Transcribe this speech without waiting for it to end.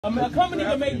I mean, a company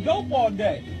can make dope all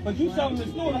day, but you selling the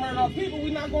store to hurt our people,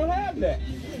 we're not going to have that.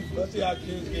 Let's see how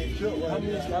kids get killed right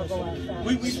now.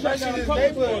 We especially this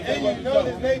neighborhood, and you know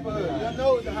this neighborhood. You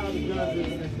know how the guns is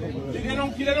in this neighborhood.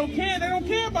 They don't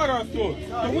care about our stores.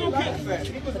 No, he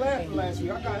was laughing last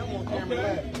week. I got him on camera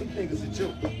laughing. He think it's a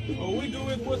joke. What we do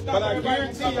is we'll stop. But I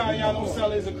guarantee y'all don't sell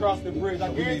this across the bridge.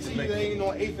 I guarantee you they ain't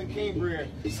on 8th and Cambria,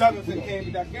 7th and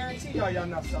Cambria. I guarantee y'all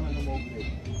not selling them over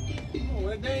there.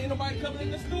 Oh, there ain't nobody coming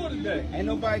in the store today. Ain't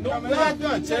nobody coming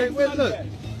in. Terry, look.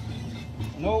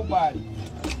 Nobody.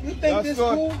 You think this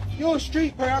cool? You're a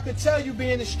street player. I could tell you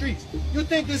be in the streets. You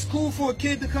think this cool for a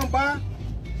kid to come by?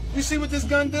 You see what this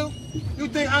gun do? You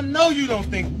think, I know you don't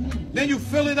think. Then you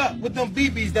fill it up with them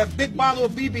BBs, that big bottle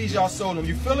of BBs y'all sold them.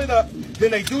 You fill it up,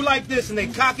 then they do like this, and they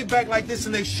cock it back like this,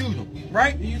 and they shoot them.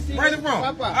 Right? Right or wrong?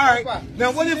 All right.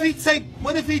 Now, what if he take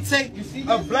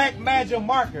a black magic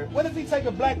marker? What if he take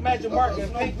a black magic marker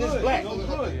and paint this black?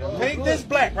 Paint this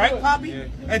black, right, Poppy?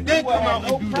 And then come out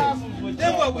and do this.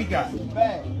 Then what we got?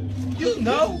 You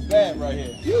know. Bad right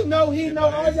here. You know he know.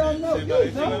 All y'all know. You know.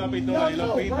 Y'all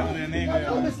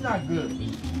know this not good.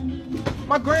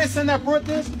 My grandson that brought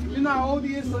this, you know how old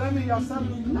he is? So that means y'all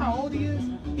son, you know how old he is?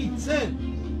 He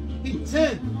 10. He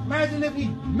 10. Imagine if he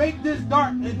make this dark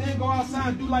and then go outside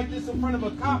and do like this in front of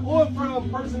a cop or in front of a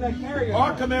person that carry a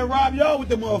gun. Or come and rob y'all with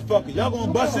the motherfucker. Y'all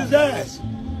gonna bust his ass.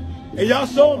 And y'all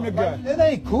sold him the gun. It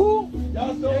ain't cool.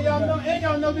 Y'all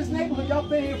know this neighborhood. Y'all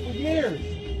been here for years.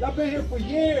 Y'all been here for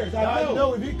years. I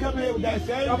know. If he come in with that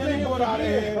same thing going out of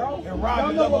here and rob y'all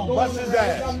him, know y'all gonna bust his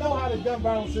ass. Y'all know how the gun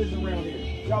violence is around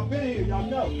here. Y'all been here. Y'all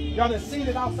know. Y'all done seen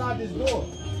it outside this door.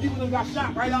 People done got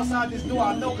shot right outside this door.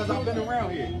 I know because I've been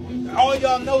around here. All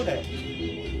y'all know that.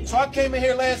 So I came in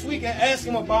here last week and asked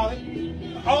him about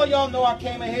it. All y'all know I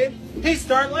came in here. He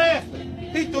started laughing.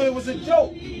 He thought it was a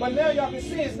joke. But now y'all can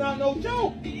see it's not no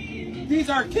joke. These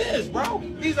are kids, bro.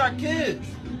 These are kids.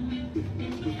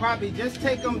 Probably just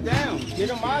take them down. Get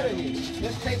them out of here.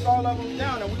 Just take all of them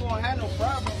down and we won't have no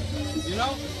problem. You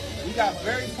know? We got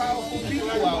very powerful people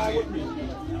out here.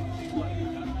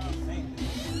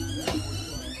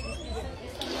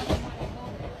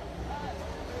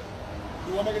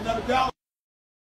 You wanna make another dollar?